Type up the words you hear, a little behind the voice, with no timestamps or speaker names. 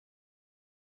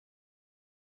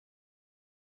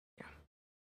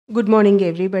Good morning,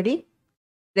 everybody.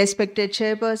 Respected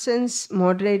chairpersons,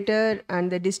 moderator, and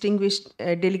the distinguished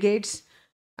delegates,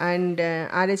 and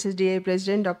RSSDA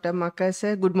President Dr. Makar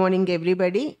sir. Good morning,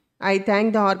 everybody. I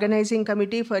thank the organizing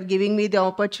committee for giving me the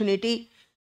opportunity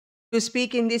to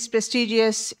speak in this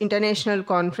prestigious international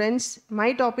conference.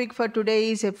 My topic for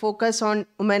today is a focus on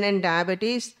women and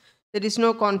diabetes. There is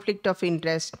no conflict of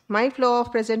interest. My flow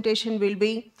of presentation will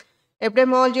be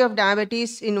epidemiology of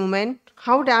diabetes in women,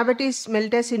 how diabetes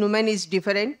mellitus in women is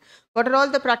different, what are all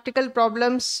the practical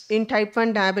problems in type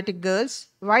 1 diabetic girls,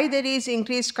 why there is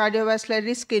increased cardiovascular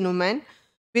risk in women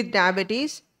with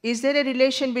diabetes, is there a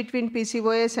relation between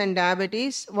PCOS and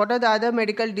diabetes, what are the other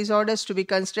medical disorders to be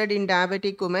considered in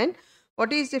diabetic women,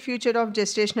 what is the future of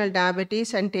gestational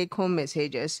diabetes, and take home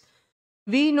messages.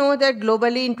 We know that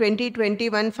globally in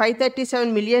 2021,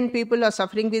 537 million people are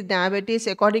suffering with diabetes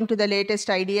according to the latest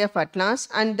IDF Atlas,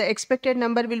 and the expected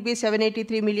number will be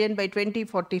 783 million by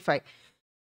 2045.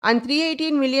 And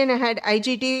 318 million had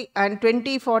IGT, and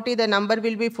 2040 the number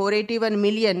will be 481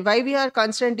 million. Why we are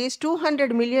concerned is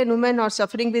 200 million women are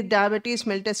suffering with diabetes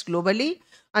mellitus globally,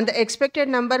 and the expected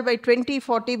number by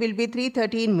 2040 will be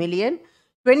 313 million.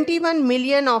 21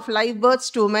 million of live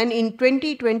births to women in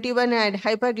 2021 had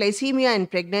hyperglycemia in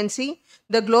pregnancy.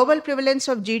 The global prevalence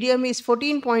of GDM is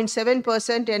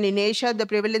 14.7%, and in Asia, the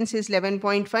prevalence is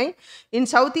 11.5%. In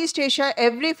Southeast Asia,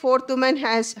 every fourth woman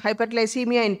has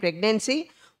hyperglycemia in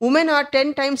pregnancy. Women are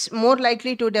 10 times more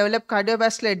likely to develop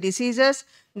cardiovascular diseases.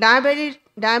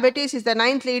 Diabetes is the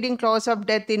ninth leading cause of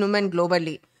death in women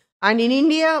globally. And in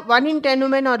India, 1 in 10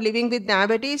 women are living with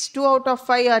diabetes, 2 out of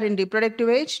 5 are in reproductive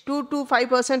age, 2 to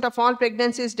 5% of all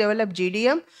pregnancies develop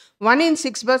GDM, 1 in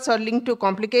 6 births are linked to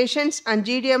complications, and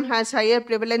GDM has higher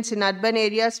prevalence in urban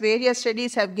areas. Various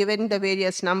studies have given the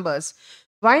various numbers.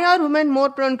 Why are women more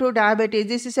prone to diabetes?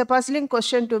 This is a puzzling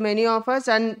question to many of us,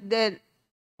 and the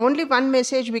only one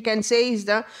message we can say is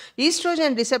the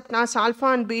estrogen receptors alpha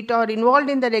and beta are involved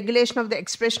in the regulation of the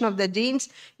expression of the genes,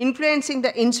 influencing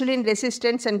the insulin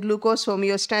resistance and glucose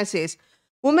homeostasis.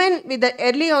 Women with the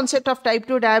early onset of type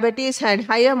 2 diabetes had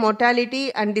higher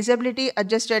mortality and disability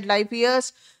adjusted life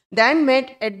years than men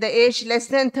at the age less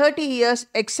than 30 years,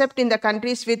 except in the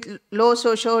countries with low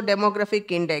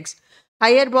socio-demographic index.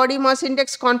 Higher body mass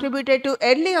index contributed to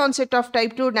early onset of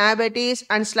type 2 diabetes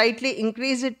and slightly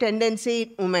increased tendency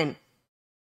in women.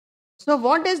 So,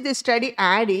 what does this study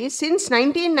add is since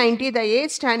 1990, the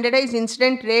age standardized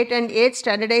incident rate and age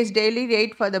standardized daily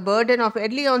rate for the burden of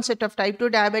early onset of type 2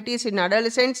 diabetes in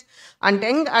adolescents and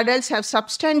young adults have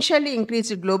substantially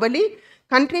increased globally.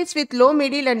 Countries with low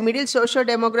middle and middle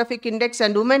socio-demographic index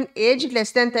and women aged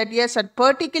less than 30 years are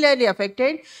particularly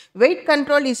affected. Weight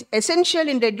control is essential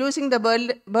in reducing the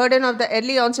burden of the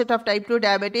early onset of type 2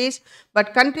 diabetes,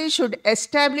 but countries should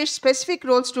establish specific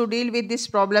roles to deal with this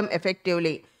problem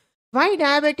effectively. Why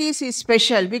diabetes is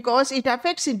special? Because it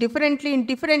affects it differently in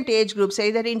different age groups,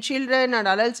 either in children or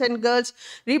adults and girls,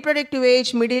 reproductive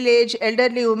age, middle age,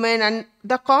 elderly women, and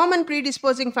the common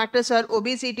predisposing factors are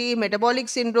obesity, metabolic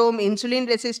syndrome, insulin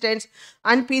resistance,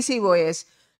 and PCOS.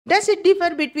 Does it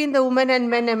differ between the women and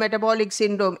men and metabolic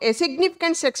syndrome? A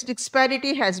significant sex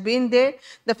disparity has been there.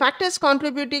 The factors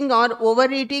contributing are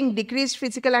overeating, decreased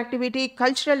physical activity,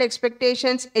 cultural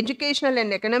expectations, educational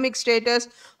and economic status,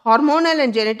 hormonal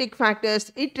and genetic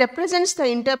factors. It represents the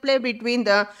interplay between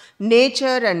the nature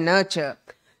and nurture.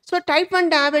 So, type 1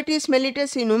 diabetes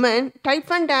mellitus in women. Type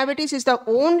 1 diabetes is the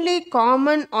only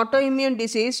common autoimmune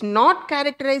disease not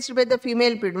characterized by the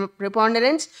female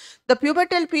preponderance. The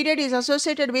pubertal period is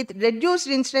associated with reduced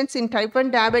incidence in type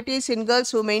 1 diabetes in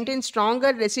girls who maintain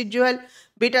stronger residual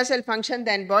beta cell function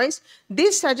than boys.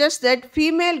 This suggests that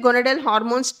female gonadal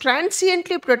hormones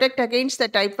transiently protect against the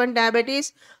type 1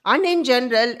 diabetes, and in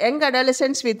general, young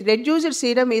adolescents with reduced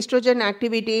serum estrogen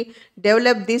activity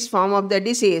develop this form of the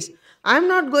disease. I'm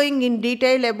not going in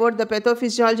detail about the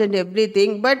pathophysiology and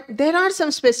everything, but there are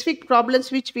some specific problems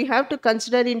which we have to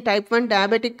consider in type 1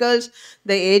 diabetic girls.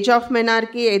 The age of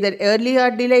menarche, either early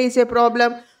or delay, is a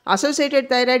problem. Associated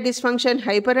thyroid dysfunction,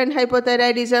 hyper and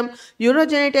hypothyroidism,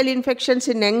 urogenital infections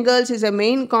in young girls is a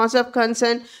main cause of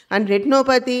concern, and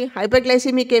retinopathy,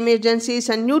 hyperglycemic emergencies,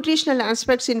 and nutritional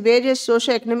aspects in various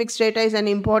socio-economic strata is an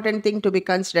important thing to be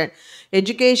considered.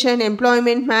 Education,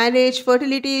 employment, marriage,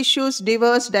 fertility issues,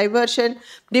 divorce, diversion,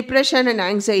 depression, and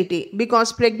anxiety,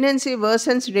 because pregnancy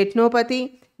worsens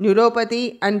retinopathy,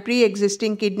 neuropathy, and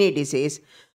pre-existing kidney disease.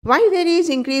 Why there is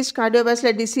increased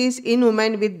cardiovascular disease in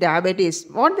women with diabetes?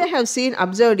 What they have seen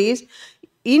observed is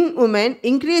in women,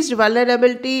 increased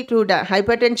vulnerability to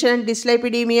hypertension and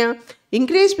dyslipidemia,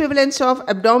 increased prevalence of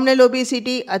abdominal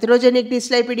obesity, atherogenic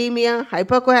dyslipidemia,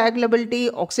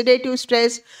 hypercoagulability, oxidative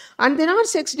stress, and there are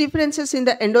sex differences in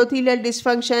the endothelial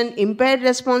dysfunction, impaired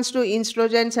response to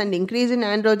estrogens and increase in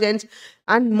androgens,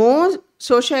 and more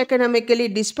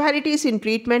socioeconomically disparities in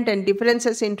treatment and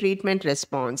differences in treatment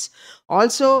response.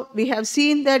 Also, we have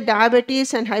seen that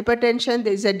diabetes and hypertension,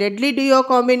 there is a deadly duo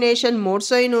combination, more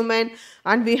so in women,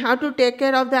 and we have to take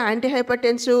care of the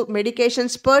antihypertensive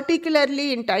medications,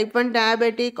 particularly in type 1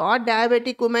 diabetic or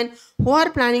diabetic women who are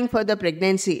planning for the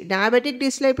pregnancy. Diabetic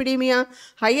dyslipidemia,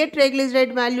 higher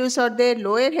triglyceride values are there,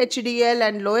 lower HDL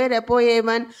and lower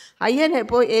ApoA1, higher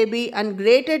ApoAB, and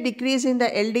greater decrease in the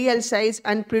LDL size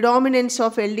and predominance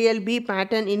of LDLB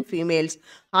pattern in females.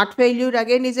 Heart failure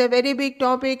again is a very big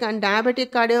topic, and diabetic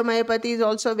cardiomyopathy is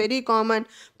also very common,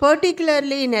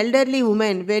 particularly in elderly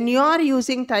women. When you are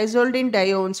using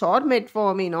thiazolidinediones or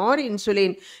metformin or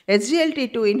insulin,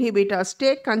 SGLT2 inhibitors,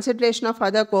 take consideration of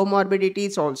other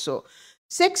comorbidities also.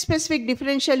 Sex-specific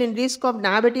differential in risk of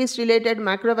diabetes-related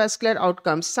macrovascular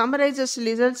outcomes summarizes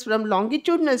results from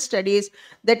longitudinal studies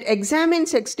that examine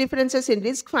sex differences in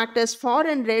risk factors for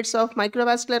and rates of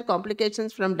microvascular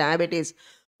complications from diabetes.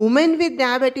 Women with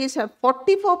diabetes have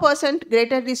 44%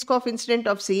 greater risk of incident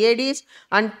of CADs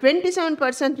and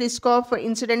 27% risk of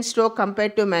incident stroke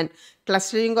compared to men.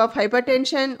 Clustering of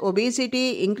hypertension,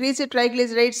 obesity, increased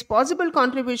triglycerides, possible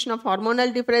contribution of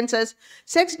hormonal differences,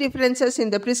 sex differences in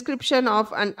the prescription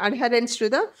of and adherence to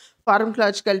the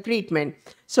pharmacological treatment.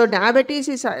 So, diabetes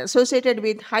is associated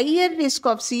with higher risk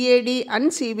of CAD and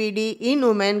CVD in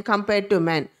women compared to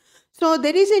men. So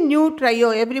there is a new trio.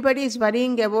 Everybody is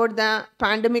worrying about the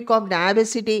pandemic of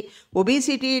obesity,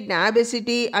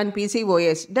 diabetes, and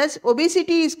PCOS. Does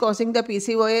obesity is causing the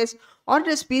PCOS, or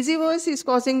does PCOS is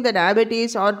causing the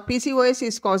diabetes, or PCOS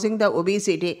is causing the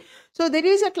obesity? So there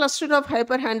is a cluster of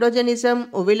hyperandrogenism,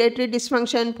 ovulatory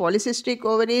dysfunction, polycystic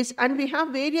ovaries, and we have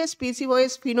various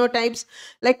PCOS phenotypes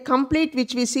like complete,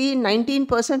 which we see in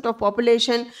 19% of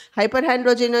population,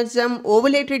 hyperandrogenism,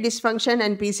 ovulatory dysfunction,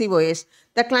 and PCOS.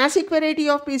 The classic variety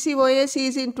of PCOS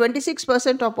is in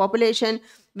 26% of population,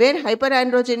 where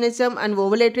hyperandrogenism and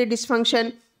ovulatory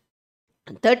dysfunction,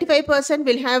 35%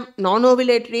 will have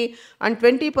non-ovulatory and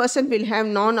 20% will have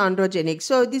non-androgenic.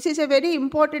 So this is a very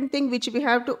important thing which we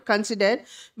have to consider,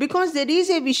 because there is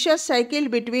a vicious cycle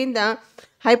between the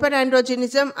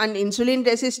hyperandrogenism and insulin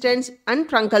resistance and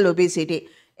truncal obesity.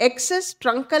 Excess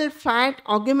truncal fat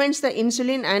augments the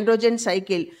insulin androgen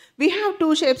cycle. We have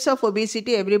two shapes of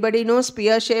obesity. Everybody knows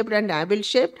pear-shaped and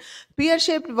apple-shaped.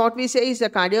 Pear-shaped, what we say, is the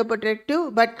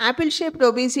cardioprotective, but apple-shaped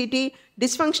obesity,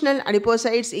 dysfunctional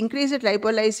adipocytes, increased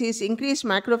lipolysis, increased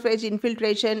macrophage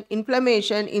infiltration,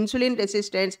 inflammation, insulin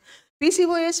resistance.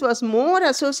 PCOS was more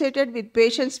associated with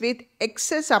patients with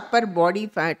excess upper body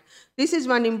fat. This is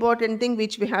one important thing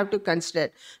which we have to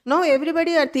consider. Now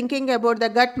everybody are thinking about the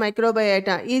gut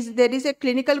microbiota. There is a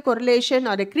clinical correlation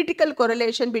or a critical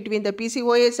correlation between the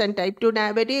PCOS and type 2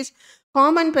 diabetes?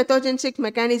 Common pathogenic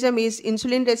mechanism is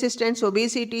insulin resistance,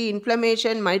 obesity,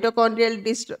 inflammation, mitochondrial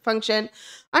dysfunction.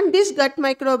 And this gut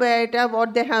microbiota,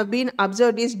 what they have been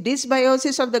observed is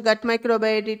dysbiosis of the gut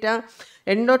microbiota,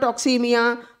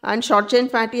 endotoxemia and short-chain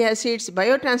fatty acids,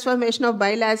 biotransformation of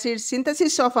bile acids,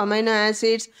 synthesis of amino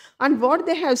acids. And what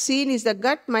they have seen is the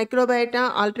gut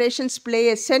microbiota alterations play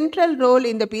a central role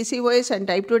in the PCOS and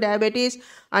type 2 diabetes,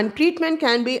 and treatment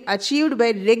can be achieved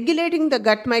by regulating the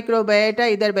gut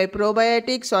microbiota either by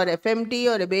probiotics or FMT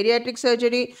or a bariatric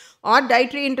surgery or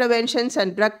dietary interventions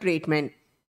and drug treatment.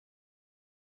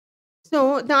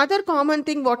 So the other common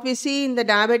thing what we see in the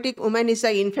diabetic women is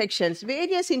the infections.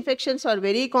 Various infections are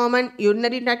very common: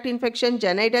 urinary tract infection,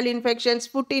 genital infections,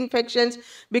 foot infections.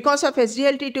 Because of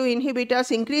SGLT2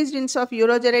 inhibitors, increased risk of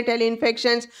urogenital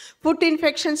infections, foot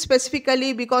infections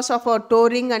specifically because of our toe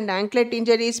ring and anklet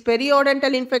injuries,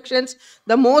 periodontal infections,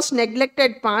 the most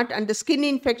neglected part, and the skin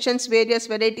infections, various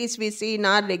varieties we see in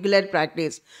our regular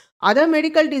practice. Other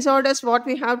medical disorders, what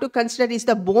we have to consider is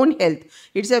the bone health.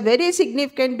 It's a very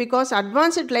significant because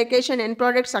advanced glycation end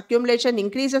products accumulation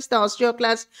increases the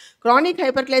osteoclast, chronic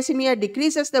hyperglycemia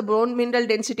decreases the bone mineral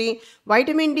density,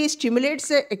 vitamin D stimulates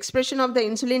the expression of the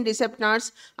insulin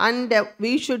receptors, and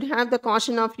we should have the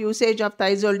caution of usage of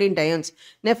thiazolidinediones.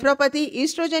 Nephropathy,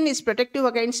 estrogen is protective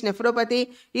against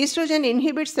nephropathy. Estrogen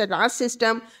inhibits the RAS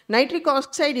system. Nitric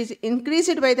oxide is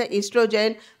increased by the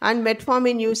estrogen, and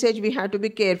metformin usage we have to be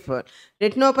careful.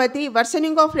 Retinopathy,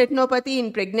 worsening of retinopathy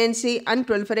in pregnancy and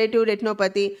proliferative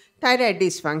retinopathy, thyroid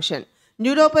dysfunction.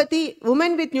 Neuropathy,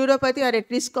 women with neuropathy are at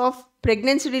risk of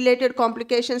pregnancy-related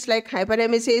complications like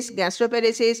hyperemesis,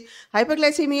 gastroparesis,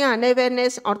 hyperglycemia,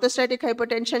 unawareness, orthostatic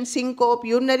hypotension, syncope,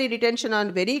 urinary retention are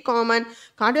very common.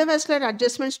 Cardiovascular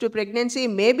adjustments to pregnancy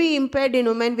may be impaired in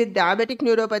women with diabetic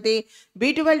neuropathy,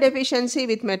 B12 deficiency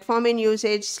with metformin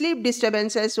usage, sleep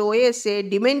disturbances, OSA,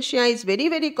 dementia is very,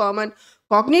 very common.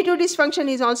 Cognitive dysfunction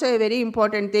is also a very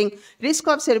important thing. Risk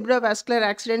of cerebrovascular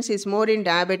accidents is more in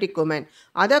diabetic women.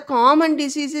 Other common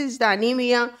diseases is the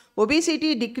anemia.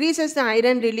 Obesity decreases the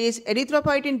iron release.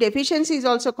 Erythropoietin deficiency is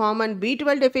also common.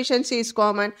 B12 deficiency is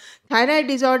common. Thyroid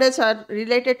disorders are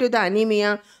related to the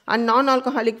anemia, and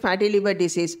non-alcoholic fatty liver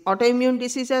disease. Autoimmune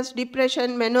diseases,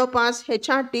 depression, menopause,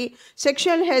 HRT,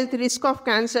 sexual health, risk of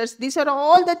cancers. These are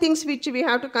all the things which we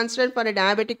have to consider for a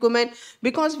diabetic woman,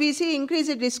 because we see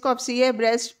increased risk of CA,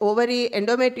 breast, ovary,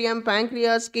 endometrium,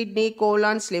 pancreas, kidney,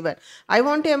 colon, liver. I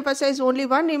want to emphasize only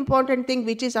one important thing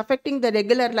which is affecting the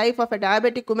regular life of a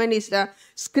diabetic woman is the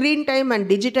screen time and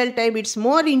digital time. It's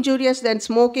more injurious than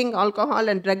smoking, alcohol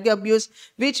and drug abuse,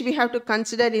 which we have to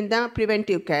consider in the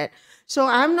preventive care. So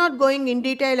I am not going in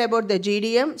detail about the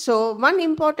GDM. So one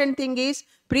important thing is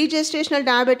pre-gestational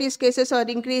diabetes cases are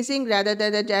increasing rather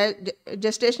than the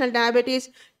gestational diabetes.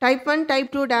 Type 1,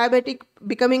 type 2 diabetic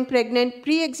becoming pregnant,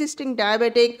 pre-existing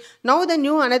diabetic. Now the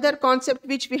new another concept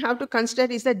which we have to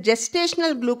consider is the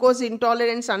gestational glucose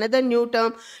intolerance, another new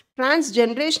term.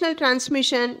 Transgenerational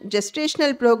transmission,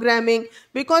 gestational programming,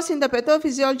 because in the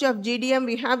pathophysiology of GDM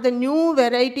we have the new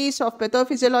varieties of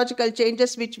pathophysiological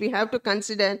changes which we have to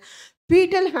consider.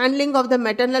 Fetal handling of the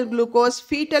maternal glucose,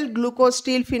 fetal glucose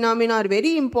steal phenomena are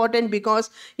very important because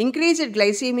increased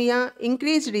glycemia,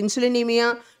 increased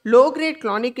insulinemia, low-grade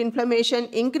chronic inflammation,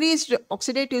 increased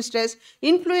oxidative stress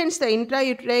influence the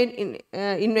intrauterine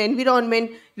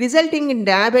environment, resulting in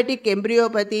diabetic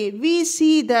embryopathy.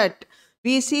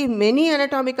 We see many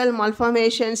anatomical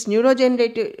malformations,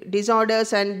 neurodegenerative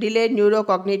disorders, and delayed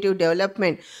neurocognitive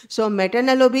development. So,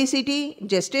 maternal obesity,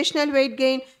 gestational weight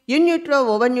gain, in utero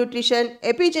overnutrition,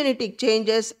 epigenetic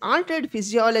changes, altered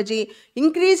physiology,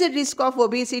 increased risk of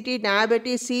obesity,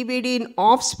 diabetes, CVD in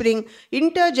offspring,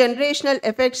 intergenerational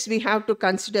effects we have to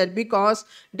consider, because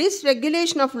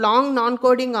dysregulation of long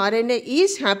non-coding RNA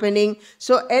is happening.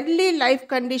 So, early life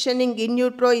conditioning in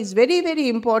utero is very, very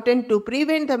important to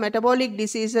prevent the metabolic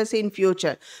diseases in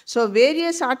future. So,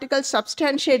 various articles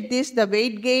substantiate this, the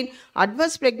weight gain,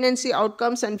 adverse pregnancy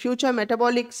outcomes and future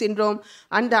metabolic syndrome.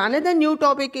 And the another new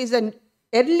topic is the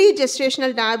early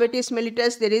gestational diabetes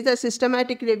mellitus. There is a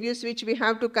systematic reviews which we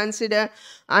have to consider,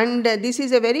 and this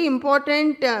is a very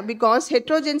important because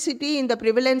heterogeneity in the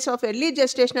prevalence of early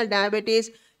gestational diabetes,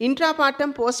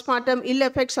 intrapartum, postpartum ill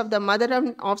effects of the mother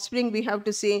and offspring we have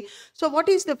to see. So what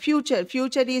is the future?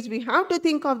 Future is we have to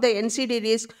think of the NCD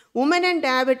risk. Women and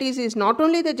diabetes is not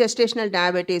only the gestational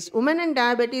diabetes. Women and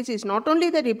diabetes is not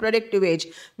only the reproductive age.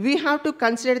 We have to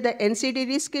consider the NCD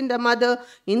risk in the mother,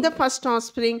 in the first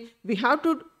offspring. We have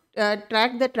to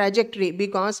track the trajectory,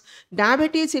 because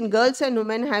diabetes in girls and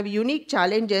women have unique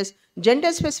challenges,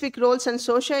 gender-specific roles and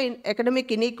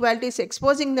socio-economic inequalities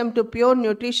exposing them to poor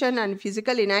nutrition and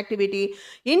physical inactivity.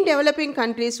 In developing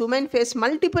countries, women face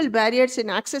multiple barriers in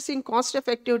accessing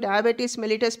cost-effective diabetes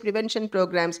mellitus prevention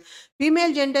programs.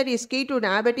 Female gender is key to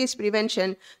diabetes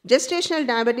prevention. Gestational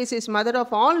diabetes is mother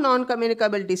of all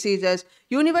non-communicable diseases.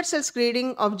 Universal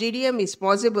screening of GDM is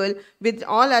possible with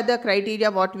all other criteria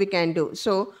what we can do.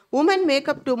 So, women make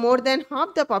up to more than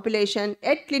half the population,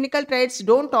 yet clinical trials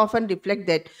don't often reflect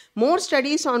that. More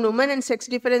studies on women and sex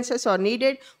differences are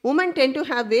needed. Women tend to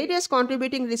have various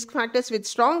contributing risk factors with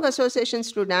strong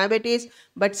associations to diabetes,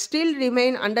 but still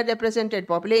remain underrepresented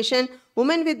population.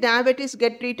 Women with diabetes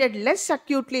get treated less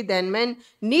acutely than men.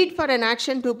 Need for an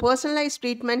action to personalize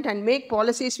treatment and make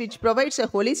policies which provides a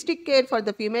holistic care for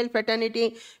the female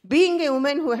fraternity. Being a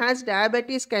woman who has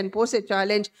diabetes can pose a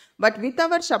challenge, but with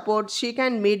our support, she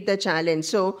can meet the challenge.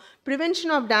 So, prevention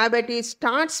of diabetes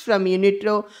starts from in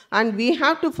utero, and we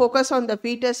have to focus on the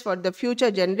fetus for the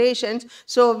future generations.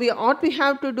 So, what we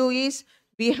have to do is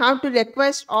we have to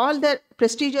request all the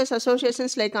prestigious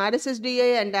associations like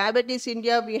RSSDA and Diabetes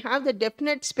India. We have the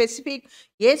definite specific,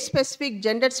 age-specific,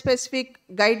 gender-specific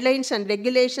guidelines and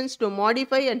regulations to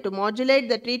modify and to modulate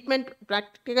the treatment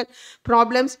practical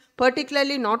problems,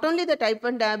 particularly not only the type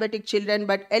 1 diabetic children,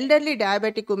 but elderly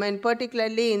diabetic women,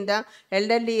 particularly in the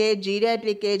elderly age,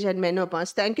 geriatric age and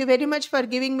menopause. Thank you very much for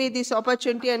giving me this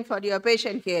opportunity and for your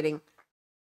patient hearing.